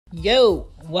Yo,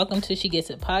 welcome to She Gets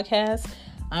It podcast.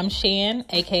 I'm Shan,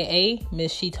 aka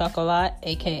Miss She Talk a Lot,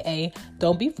 aka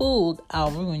Don't Be Fooled,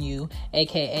 I'll Ruin You,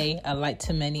 aka A Light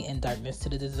to Many and Darkness to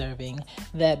the Deserving.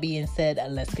 That being said,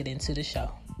 let's get into the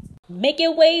show. Make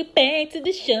your way back to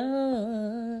the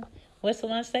show. What's the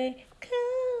one say?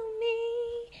 Call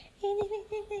me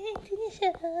to the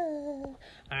show. All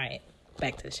right,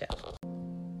 back to the show.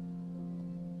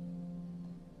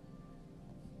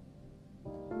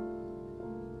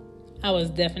 I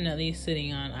was definitely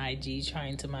sitting on IG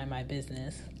trying to mind my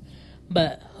business.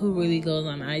 But who really goes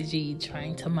on IG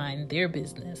trying to mind their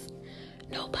business?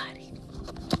 Nobody.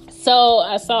 So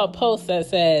I saw a post that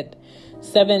said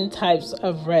 7 types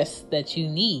of rest that you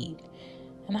need.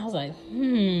 And I was like,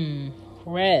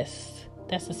 rest.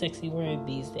 That's a sexy word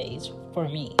these days for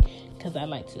me. Because I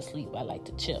like to sleep. I like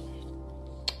to chill.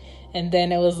 And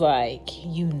then it was like,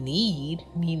 you need,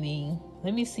 meaning,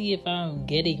 let me see if I'm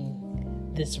getting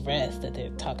this rest that they're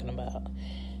talking about.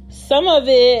 Some of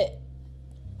it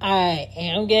I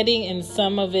am getting and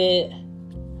some of it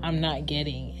I'm not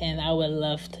getting, and I would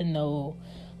love to know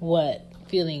what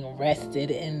feeling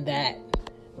rested in that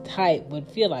type would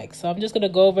feel like. So I'm just going to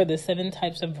go over the 7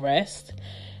 types of rest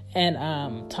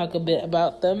and talk a bit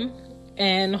about them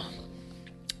and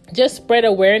just spread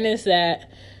awareness that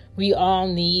we all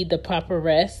need the proper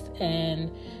rest.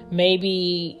 And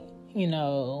maybe,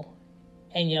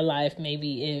 in your life,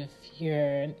 maybe if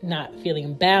you're not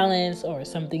feeling balanced or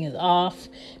something is off,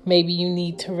 maybe you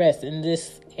need to rest in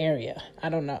this area. I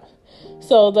don't know.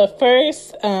 So the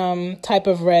first type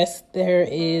of rest there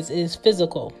is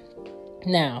physical.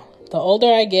 Now, the older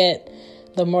I get,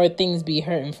 the more things be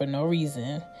hurting for no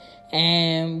reason.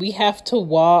 And we have to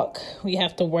walk, we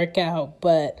have to work out,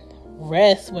 but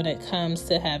rest when it comes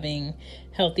to having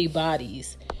healthy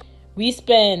bodies. We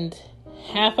spend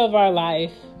half of our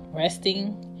life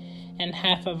resting and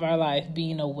half of our life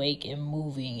being awake and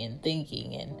moving and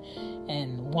thinking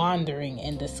and wandering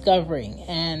and discovering.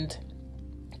 And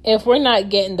if we're not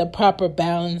getting the proper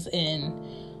balance in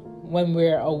when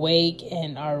we're awake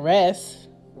and our rest,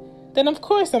 then of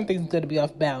course something's going to be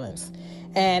off balance.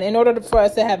 And in order for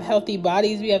us to have healthy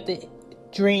bodies, we have to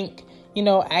drink,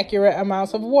 accurate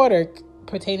amounts of water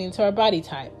pertaining to our body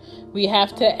type. We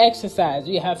have to exercise.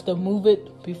 We have to move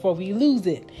it before we lose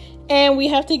it. And we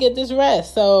have to get this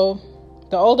rest. So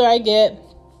the older I get,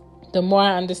 the more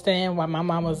I understand why my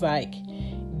mom was like,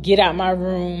 get out my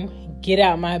room, get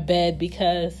out my bed,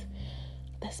 because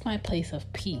that's my place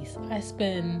of peace. I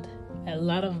spend a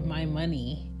lot of my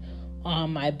money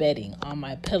on my bedding, on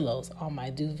my pillows, on my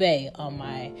duvet, on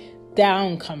my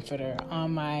down comforter,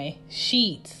 on my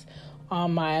sheets,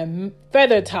 on my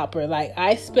feather topper. Like,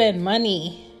 I spend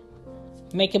money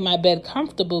making my bed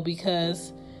comfortable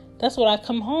because that's what I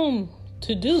come home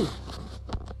to do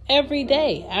every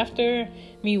day. After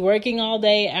me working all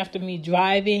day, after me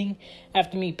driving,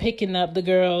 after me picking up the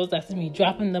girls, after me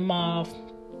dropping them off,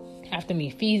 after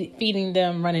me feeding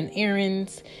them, running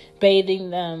errands, bathing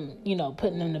them,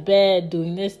 putting them to bed,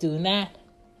 doing this, doing that.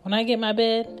 When I get my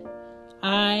bed,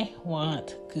 I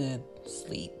want good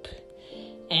sleep.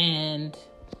 And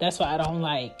that's why I don't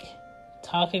like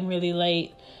talking really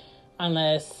late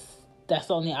unless that's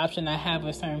the only option I have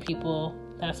with certain people.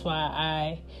 That's why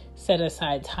I set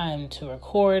aside time to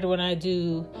record when I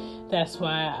do. That's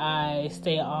why I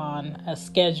stay on a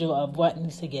schedule of what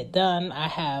needs to get done. I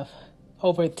have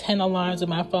over 10 alarms on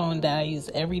my phone that I use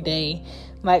every day.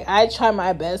 Like, I try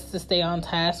my best to stay on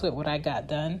task with what I got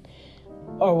done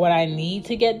or what I need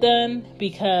to get done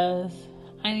because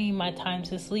I need my time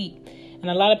to sleep. And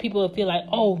a lot of people feel like,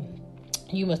 oh,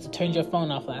 you must have turned your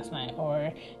phone off last night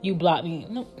or you blocked me.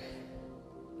 No.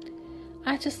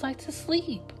 I just like to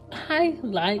sleep. I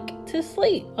like to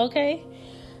sleep, okay?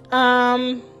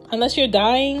 Unless you're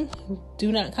dying,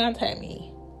 do not contact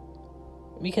me.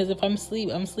 Because if I'm asleep,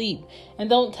 I'm asleep. And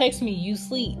don't text me, you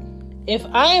sleep. If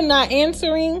I am not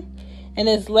answering and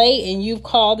it's late and you've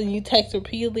called and you text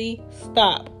repeatedly,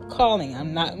 stop calling.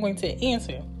 I'm not going to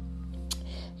answer.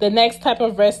 The next type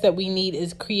of rest that we need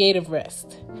is creative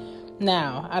rest.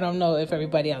 Now, I don't know if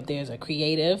everybody out there is a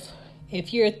creative.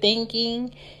 If you're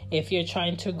thinking, if you're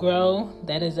trying to grow,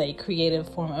 that is a creative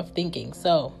form of thinking.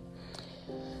 So,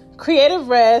 creative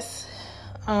rest,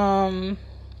 the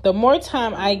more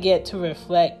time I get to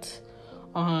reflect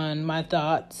on my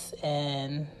thoughts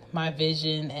and my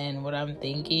vision and what I'm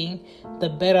thinking, the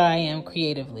better I am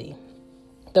creatively.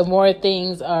 The more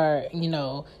things are,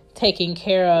 taken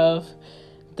care of,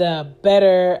 the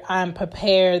better I'm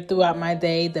prepared throughout my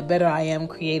day, the better I am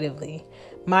creatively.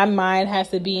 My mind has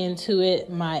to be into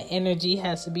it. My energy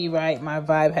has to be right. My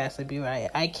vibe has to be right.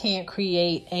 I can't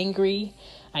create angry.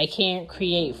 I can't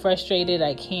create frustrated.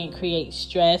 I can't create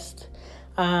stressed.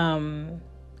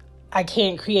 I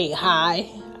can't create high.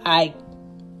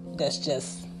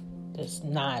 That's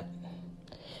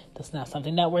not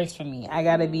something that works for me. I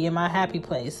gotta be in my happy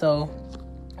place. So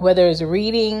whether it's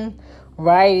reading,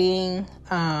 writing,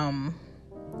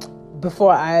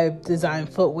 before I design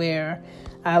footwear,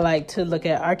 I like to look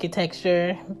at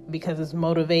architecture because it's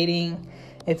motivating.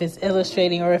 If it's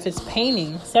illustrating or if it's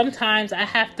painting, sometimes I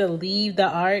have to leave the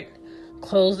art,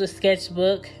 close the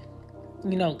sketchbook,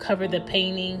 cover the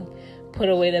painting, put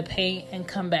away the paint, and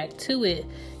come back to it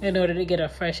in order to get a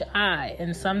fresh eye.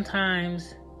 And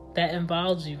sometimes that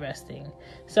involves you resting.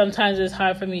 Sometimes it's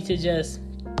hard for me to just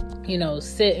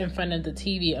sit in front of the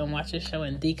TV and watch a show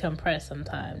and decompress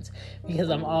sometimes, because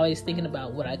I'm always thinking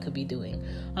about what I could be doing.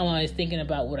 I'm always thinking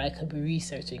about what I could be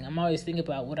researching. I'm always thinking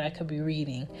about what I could be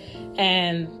reading.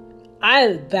 And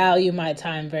I value my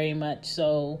time very much.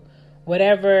 So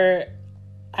whatever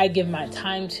I give my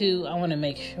time to, I want to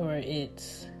make sure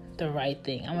it's the right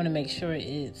thing. I want to make sure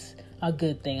it's a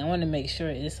good thing. I want to make sure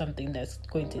it's something that's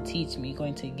going to teach me,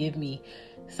 going to give me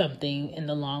something in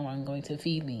the long run, going to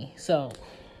feed me. So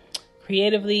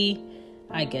creatively,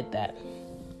 I get that.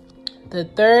 The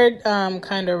third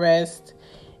kind of rest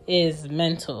is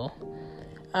mental.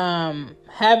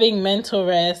 Having mental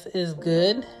rest is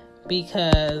good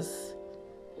because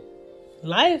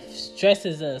life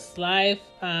stresses us. Life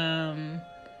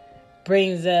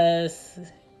brings us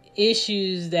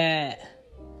issues that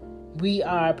we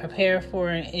are prepared for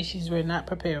and issues we're not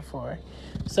prepared for.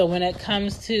 So when it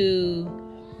comes to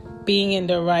being in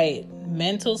the right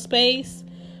mental space,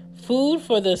 food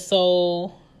for the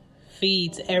soul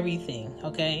feeds everything,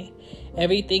 okay?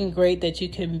 Everything great that you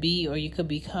can be or you could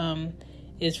become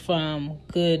is from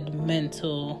good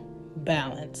mental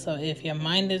balance. So if your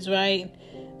mind is right,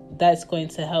 that's going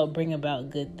to help bring about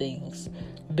good things.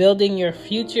 Building your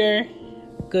future,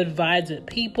 good vibes with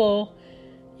people,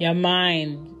 your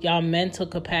mind, your mental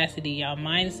capacity, your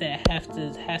mindset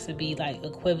has to be like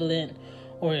equivalent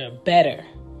or better.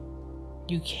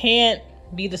 You can't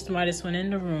be the smartest one in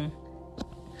the room.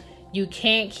 You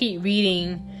can't keep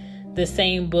reading the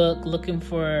same book looking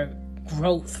for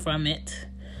growth from it,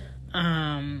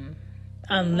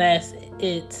 unless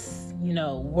it's,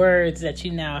 words that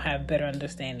you now have better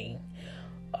understanding.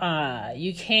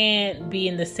 You can't be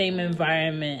in the same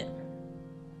environment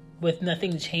with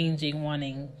nothing changing,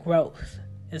 wanting growth.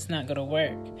 It's not going to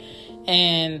work.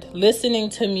 And listening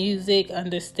to music,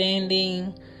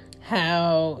 understanding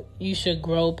how you should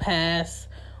grow past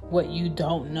what you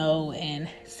don't know, and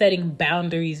setting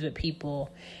boundaries with people,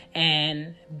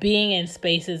 and being in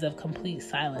spaces of complete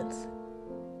silence,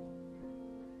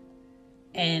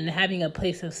 and having a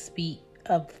place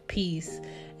of peace,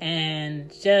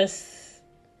 and just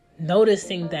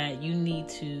noticing that you need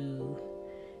to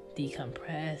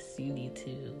decompress, you need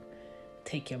to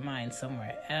take your mind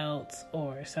somewhere else,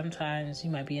 or sometimes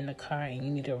you might be in the car and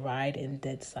you need to ride in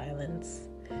dead silence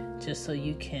just so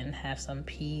you can have some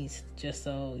peace, just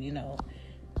so,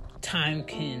 time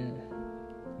can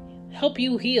help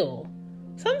you heal.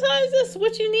 Sometimes that's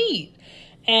what you need.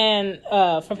 And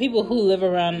for people who live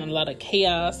around a lot of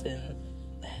chaos and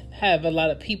have a lot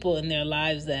of people in their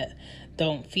lives that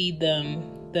don't feed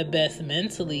them the best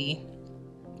mentally,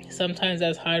 sometimes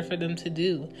that's hard for them to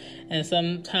do. And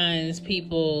sometimes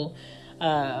people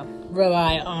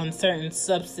rely on certain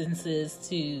substances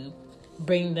to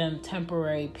bring them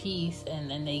temporary peace, and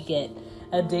then they get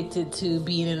addicted to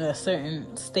being in a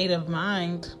certain state of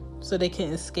mind so they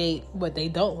can escape what they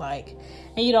don't like.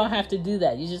 And you don't have to do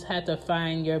that. You just have to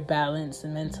find your balance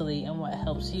mentally and what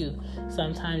helps you.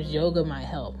 Sometimes yoga might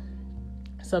help.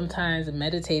 Sometimes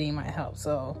meditating might help.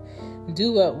 So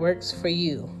do what works for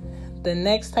you. The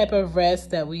next type of rest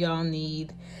that we all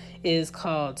need is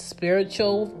called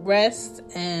spiritual rest.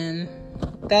 And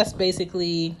that's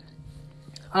basically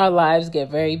our lives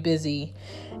get very busy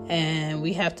and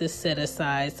we have to set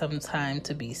aside some time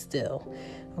to be still.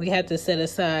 We have to set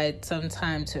aside some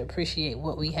time to appreciate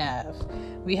what we have.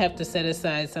 We have to set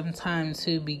aside some time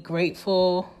to be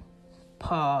grateful,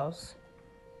 pause,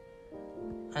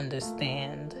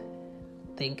 understand,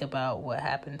 think about what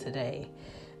happened today.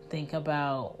 Think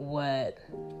about what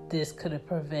this could have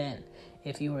prevented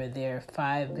if you were there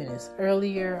 5 minutes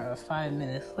earlier or 5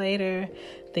 minutes later.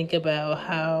 Think about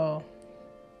how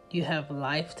you have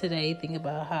life today. Think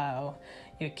about how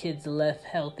your kids left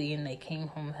healthy and they came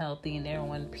home healthy and they're in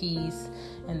one piece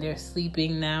and they're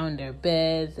sleeping now in their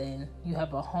beds, and you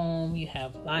have a home, you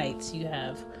have lights, you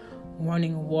have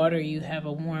running water, you have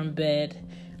a warm bed,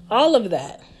 all of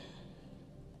that.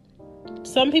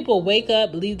 Some people wake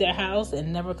up, leave their house,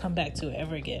 and never come back to it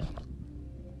ever again.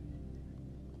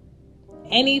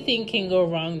 anything can go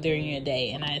wrong during your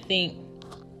day. And I think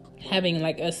having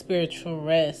like a spiritual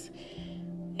rest,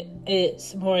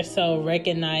 it's more so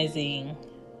recognizing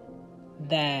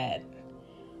that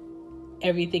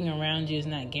everything around you is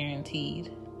not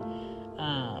guaranteed.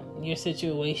 Your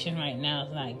situation right now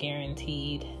is not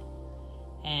guaranteed,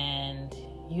 and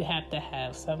you have to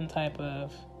have some type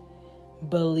of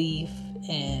belief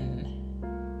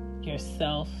in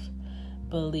yourself,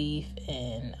 belief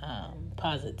in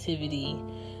positivity,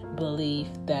 belief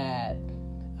that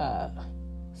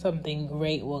something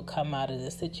great will come out of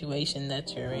the situation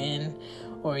that you're in,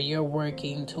 or you're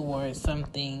working towards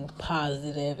something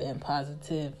positive, and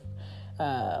positive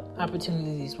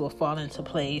opportunities will fall into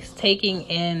place. Taking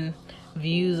in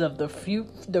views of the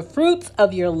fruits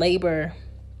of your labor.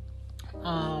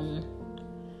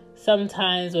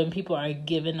 Sometimes when people are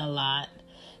given a lot,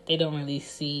 they don't really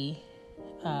see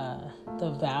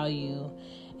the value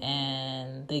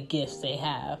and the gifts they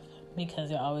have, because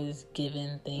they're always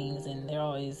given things, and they're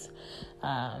always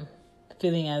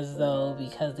feeling as though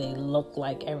because they look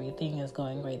like everything is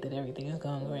going great, that everything is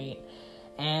going great.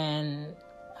 And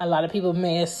a lot of people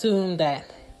may assume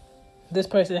that this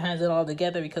person has it all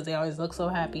together because they always look so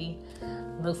happy.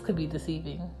 Looks could be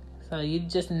deceiving. So you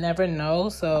just never know.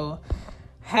 So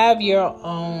have your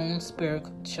own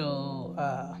spiritual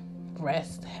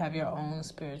rest. Have your own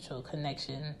spiritual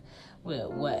connection with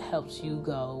what helps you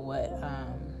go, what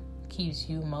keeps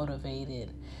you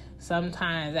motivated.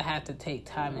 Sometimes I have to take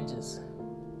time and just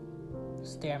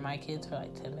stare at my kids for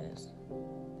like 10 minutes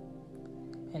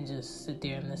and just sit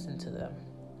there and listen to them.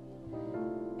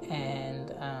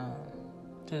 And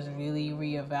just really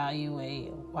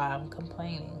reevaluate why I'm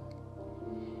complaining,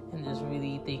 and just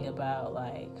really think about,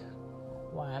 like,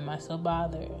 why am I so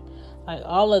bothered? Like,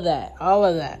 all of that.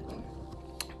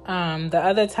 The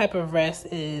other type of rest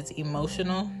is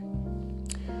emotional.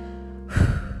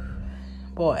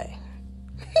 Boy,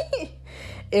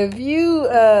 if you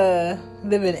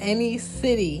live in any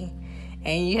city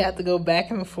and you have to go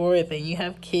back and forth, and you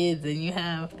have kids, and you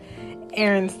have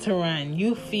errands to run,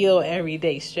 you feel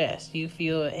everyday stress. You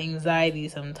feel anxiety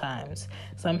sometimes.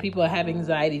 Some people have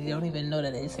anxiety. They don't even know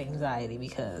that it's anxiety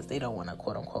because they don't want to,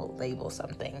 quote unquote, label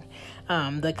something.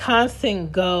 The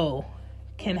constant go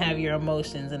can have your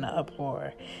emotions in an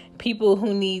uproar. People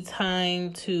who need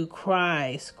time to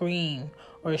cry, scream,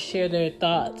 or share their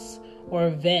thoughts or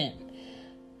vent.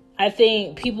 I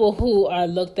think people who are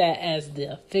looked at as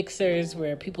the fixers,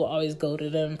 where people always go to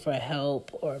them for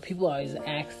help, or people always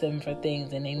ask them for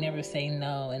things and they never say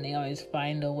no, and they always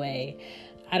find a way.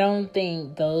 I don't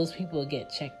think those people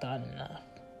get checked on enough.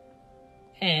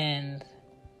 And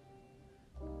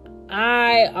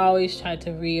I always try to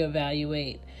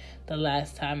reevaluate the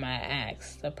last time I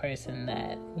asked the person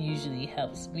that usually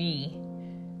helps me,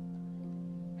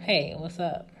 hey, what's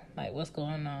up? Like, what's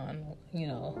going on? You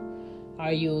know,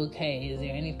 are you okay? Is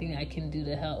there anything I can do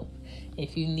to help?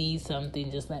 If you need something,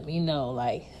 just let me know.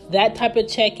 Like, that type of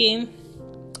check-in,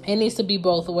 it needs to be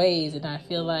both ways. And I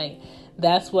feel like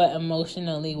that's what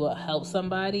emotionally will help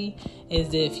somebody,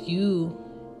 is if you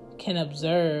can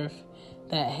observe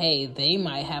that, hey, they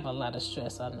might have a lot of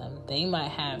stress on them. They might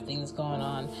have things going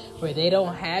on where they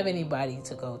don't have anybody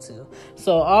to go to.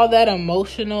 So all that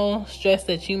emotional stress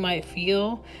that you might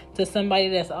feel, to somebody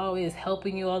that's always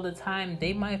helping you all the time,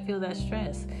 they might feel that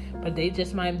stress, but they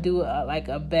just might do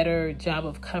a better job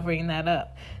of covering that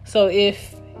up. So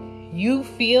if you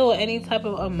feel any type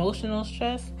of emotional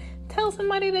stress, tell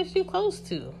somebody that you're close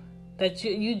to, that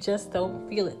you just don't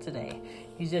feel it today.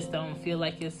 You just don't feel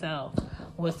like yourself.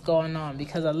 What's going on?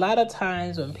 Because a lot of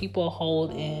times when people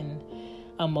hold in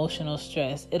emotional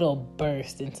stress, it'll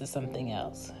burst into something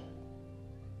else.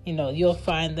 You know, you'll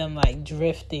find them like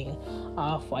drifting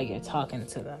off while you're talking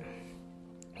to them.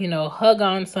 You know, hug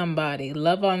on somebody,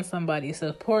 love on somebody,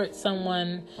 support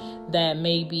someone that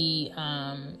may be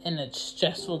in a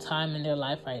stressful time in their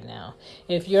life right now.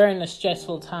 If you're in a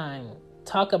stressful time,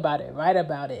 talk about it, write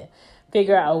about it,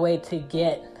 figure out a way to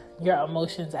get your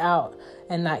emotions out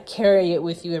and not carry it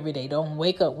with you every day. Don't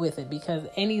wake up with it, because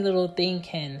any little thing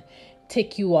can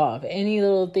tick you off. Any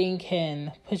little thing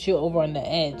can put you over on the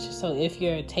edge. So if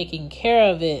you're taking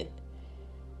care of it,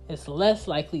 it's less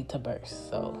likely to burst.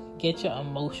 So get your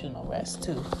emotional rest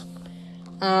too.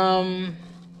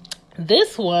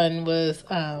 This one was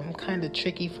kind of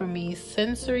tricky for me.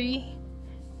 Sensory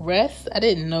rest. I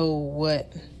didn't know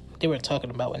what they were talking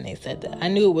about when they said that. I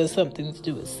knew it was something to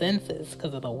do with senses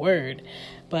because of the word,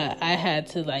 but I had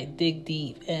to like dig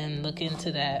deep and look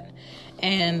into that.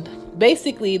 And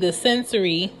basically the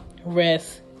sensory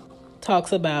rest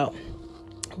talks about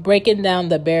breaking down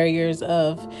the barriers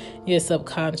of your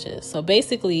subconscious. So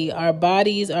basically, our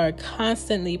bodies are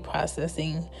constantly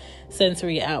processing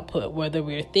sensory output, whether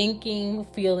we're thinking,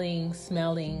 feeling,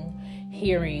 smelling,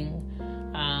 hearing,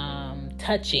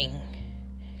 touching.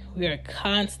 We are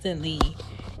constantly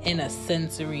in a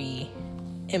sensory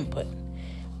input.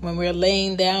 When we're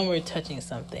laying down, we're touching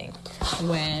something.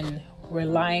 When we're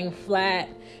lying flat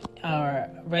or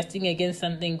resting against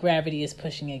something, gravity is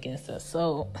pushing against us.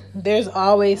 So there's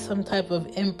always some type of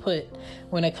input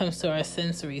when it comes to our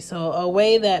sensory. So a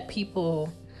way that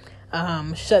people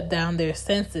shut down their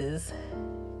senses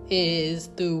is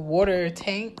through water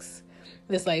tanks.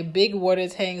 It's like big water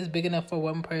tanks, big enough for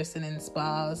one person in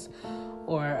spas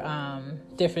or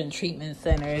different treatment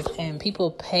centers. And people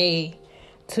pay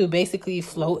to basically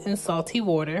float in salty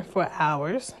water for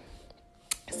hours.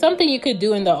 Something you could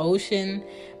do in the ocean,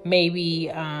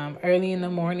 maybe early in the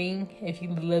morning if you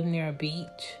live near a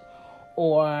beach,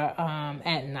 or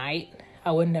at night.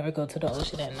 I would never go to the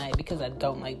ocean at night because I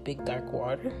don't like big dark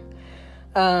water.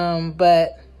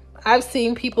 But I've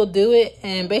seen people do it,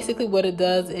 and basically what it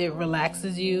does, it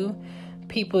relaxes you.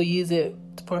 People use it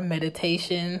for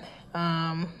meditation.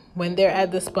 When they're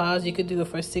at the spas, you could do it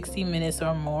for 60 minutes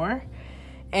or more.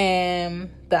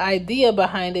 And the idea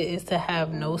behind it is to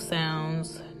have no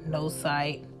sounds, no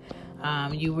sight.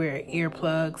 You wear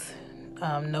earplugs,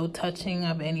 no touching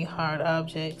of any hard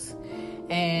objects,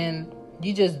 and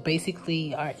you just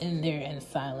basically are in there in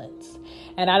silence.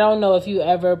 And I don't know if you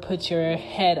ever put your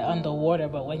head underwater,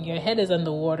 but when your head is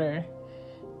underwater,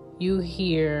 you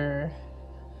hear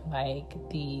like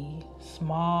the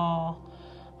small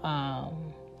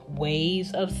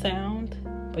waves of sound,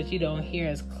 but you don't hear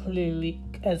as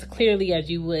clearly as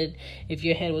you would if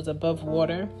your head was above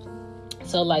water.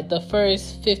 So like the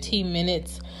first 15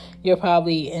 minutes, you're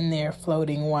probably in there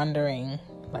floating, wondering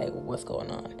like what's going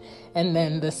on. And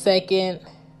then the second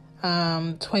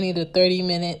 20 to 30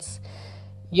 minutes,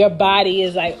 your body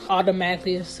is like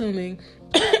automatically assuming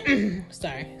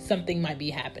something might be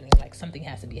happening. Like something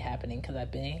has to be happening because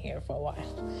I've been in here for a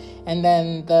while. And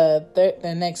then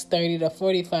the next 30 to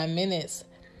 45 minutes,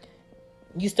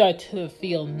 you start to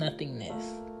feel nothingness.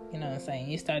 You know what I'm saying?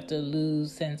 You start to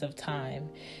lose sense of time,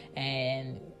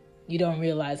 and you don't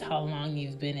realize how long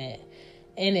you've been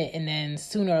in it. And then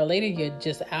sooner or later, you're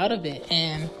just out of it,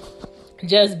 and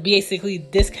just basically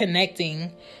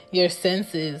disconnecting your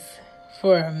senses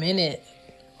for a minute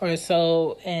or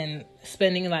so, and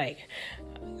spending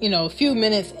a few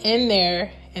minutes in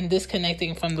there and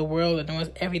disconnecting from the world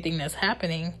and everything that's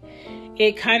happening.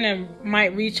 It kind of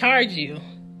might recharge you.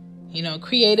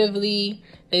 Creatively,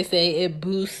 they say it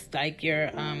boosts like your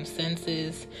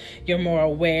senses. You're more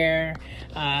aware.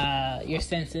 Your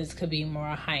senses could be more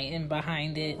heightened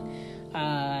behind it.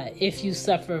 If you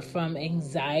suffer from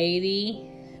anxiety,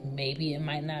 maybe it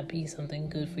might not be something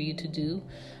good for you to do.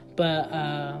 But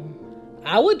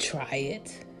I would try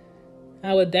it.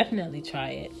 I would definitely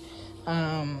try it.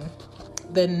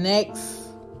 The next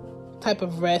type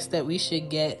of rest that we should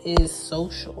get is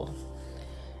social.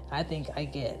 I think I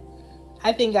get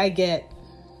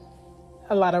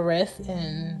a lot of rest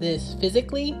in this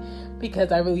physically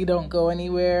because I really don't go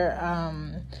anywhere.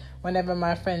 Whenever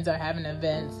my friends are having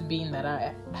events, being that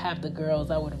I have the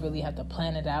girls, I would really have to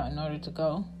plan it out in order to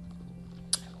go.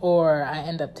 Or I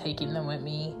end up taking them with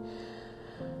me.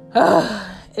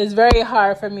 It's very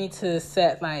hard for me to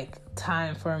set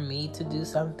time for me to do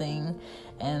something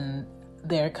and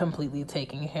they're completely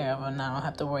taken care of and I don't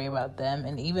have to worry about them.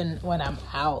 And even when I'm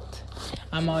out,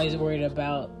 I'm always worried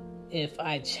about if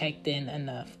I checked in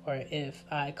enough or if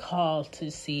I called to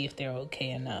see if they're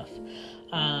okay enough.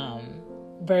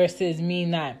 Versus me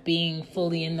not being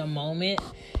fully in the moment.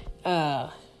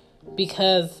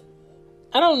 Because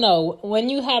I don't know, when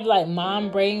you have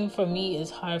mom brain, for me, it's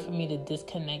hard for me to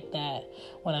disconnect that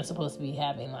when I'm supposed to be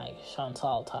having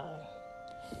Chantal time.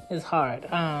 It's hard.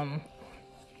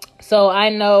 So I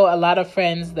know a lot of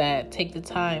friends that take the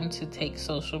time to take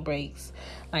social breaks.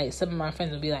 Some of my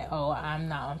friends will be like, oh, I'm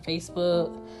not on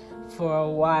Facebook for a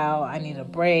while. I need a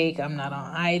break. I'm not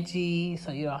on IG,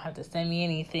 so you don't have to send me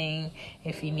anything.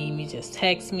 If you need me, just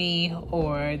text me.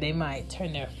 Or they might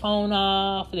turn their phone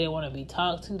off. They don't want to be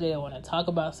talked to. They don't want to talk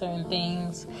about certain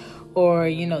things. Or,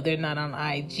 they're not on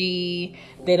IG.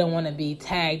 They don't want to be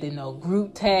tagged in no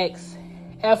group text.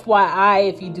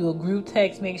 FYI, if you do a group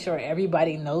text, make sure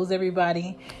everybody knows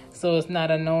everybody so it's not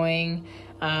annoying.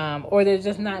 Or they're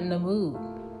just not in the mood.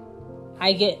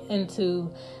 I get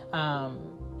into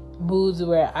moods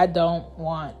where I don't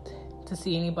want to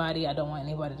see anybody. I don't want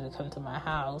anybody to come to my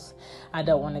house. I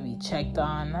don't want to be checked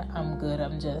on. I'm good.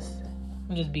 I'm just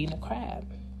being a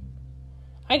crab.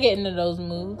 I get into those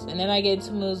moods, and then I get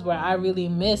into moods where I really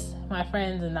miss my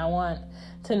friends, and I want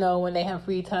to know when they have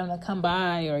free time to come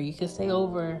by, or you can stay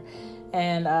over,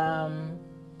 and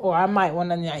or I might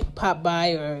want to like pop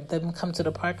by, or them come to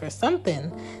the park or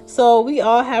something. So we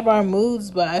all have our moods,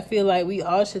 but I feel like we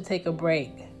all should take a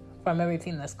break from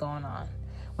everything that's going on.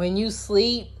 When you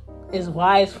sleep, it's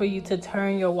wise for you to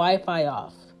turn your Wi-Fi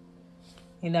off.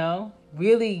 You know,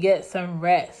 really get some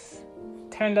rest.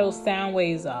 Turn those sound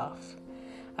waves off.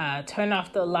 Turn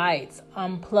off the lights.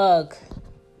 Unplug.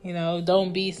 You know,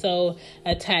 don't be so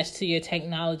attached to your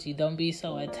technology. Don't be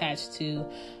so attached to,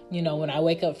 you know, when I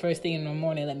wake up first thing in the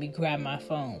morning, let me grab my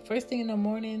phone. First thing in the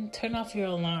morning, turn off your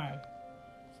alarm.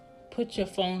 Put your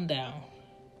phone down.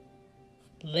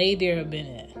 Lay there a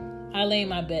minute. I lay in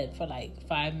my bed for like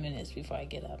 5 minutes before I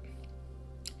get up.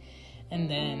 And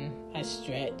then I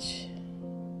stretch.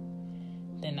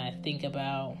 Then I think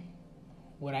about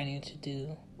what I need to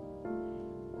do.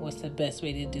 What's the best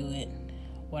way to do it?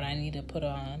 What I need to put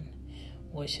on.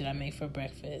 What should I make for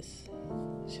breakfast?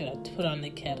 Should I put on the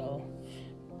kettle?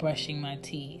 Brushing my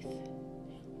teeth.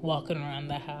 Walking around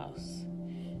the house.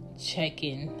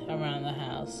 Checking around the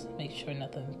house. Make sure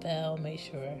nothing fell. Make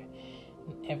sure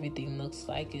everything looks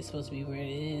like it's supposed to be where it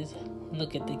is.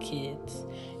 Look at the kids.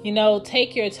 You know,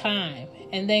 take your time.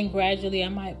 And then gradually I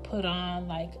might put on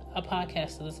like a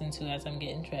podcast to listen to as I'm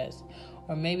getting dressed.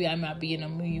 Or maybe I might be in a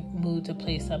mood to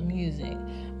play some music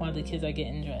while the kids are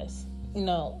getting dressed. You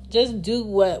know, just do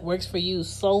what works for you.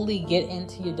 Slowly get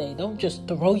into your day. Don't just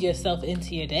throw yourself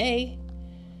into your day.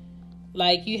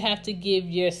 Like, you have to give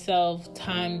yourself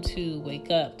time to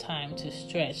wake up, time to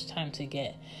stretch, time to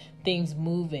get things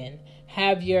moving.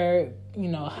 Have your, you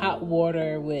know, hot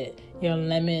water with your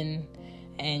lemon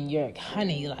and your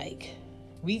honey. Like,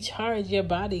 recharge your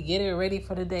body. Get it ready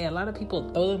for the day. A lot of people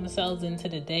throw themselves into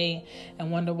the day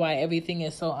and wonder why everything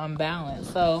is so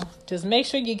unbalanced. So just make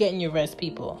sure you're getting your rest,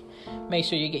 people. Make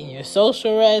sure you're getting your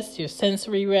social rest, your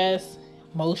sensory rest,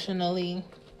 emotionally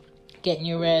getting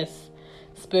your rest,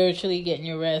 spiritually getting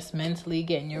your rest, mentally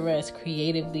getting your rest,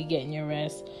 creatively getting your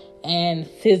rest, and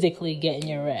physically getting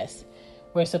your rest.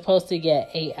 We're supposed to get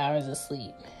 8 hours of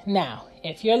sleep. Now,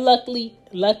 if you're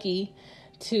lucky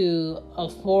to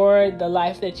afford the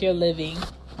life that you're living,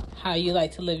 how you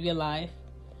like to live your life,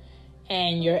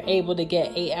 and you're able to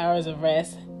get 8 hours of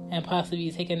rest and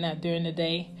possibly take a nap during the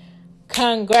day,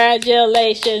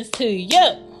 congratulations to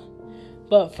you.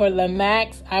 But for the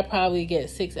max, I probably get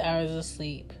 6 hours of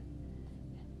sleep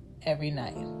every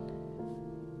night.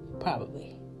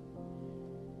 Probably.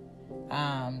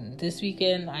 This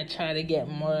weekend I try to get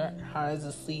more hours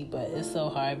of sleep, but it's so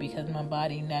hard because my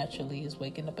body naturally is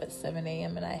waking up at 7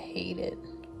 a.m. and I hate it.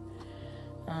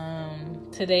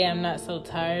 Today I'm not so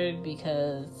tired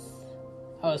because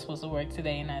I was supposed to work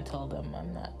today and I told them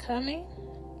I'm not coming.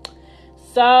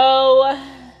 So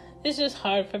it's just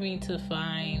hard for me to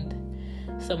find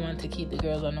someone to keep the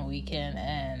girls on the weekend,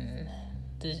 and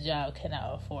this job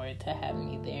cannot afford to have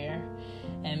me there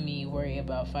and me worry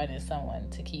about finding someone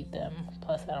to keep them.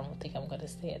 Plus, I don't think I'm going to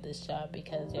stay at this job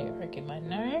because they're irking my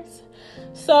nerves.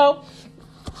 So,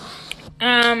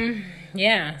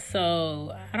 yeah.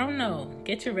 So, I don't know.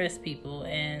 Get your rest, people,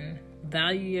 and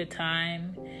value your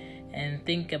time and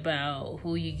think about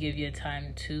who you give your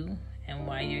time to and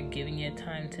why you're giving your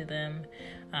time to them.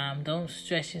 Don't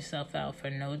stress yourself out for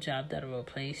no job that'll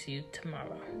replace you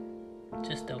tomorrow.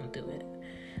 Just don't do it.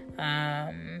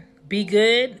 Be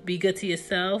good to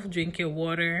yourself. Drink your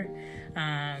water.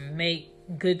 Make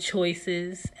good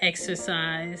choices.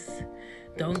 Exercise.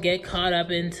 Don't get caught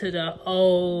up into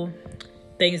the,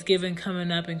 Thanksgiving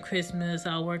coming up and Christmas,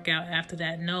 I'll work out after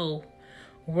that. No.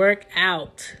 Work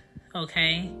out.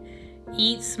 Okay?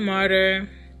 Eat smarter.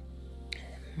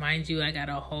 Mind you, I got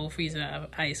a whole freezer of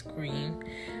ice cream.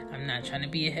 I'm not trying to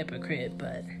be a hypocrite,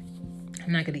 but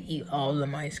I'm not going to eat all of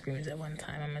them ice creams at one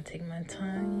time. I'm going to take my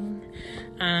time.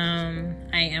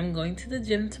 I am going to the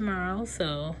gym tomorrow,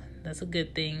 so that's a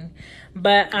good thing.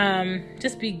 But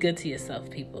just be good to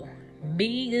yourself, people.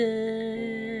 Be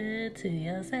good to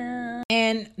yourself.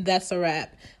 And that's a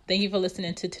wrap. Thank you for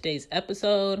listening to today's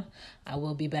episode. I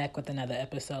will be back with another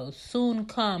episode soon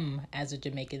come, as a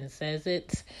Jamaican says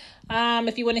it.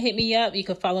 If you want to hit me up, you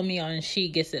can follow me on She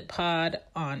Gets It Pod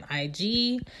on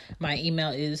IG. My email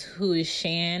is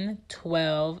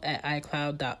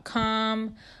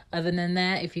whoisshan12@icloud.com. Other than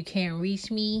that, if you can't reach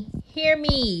me, hear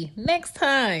me next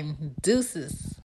time. Deuces.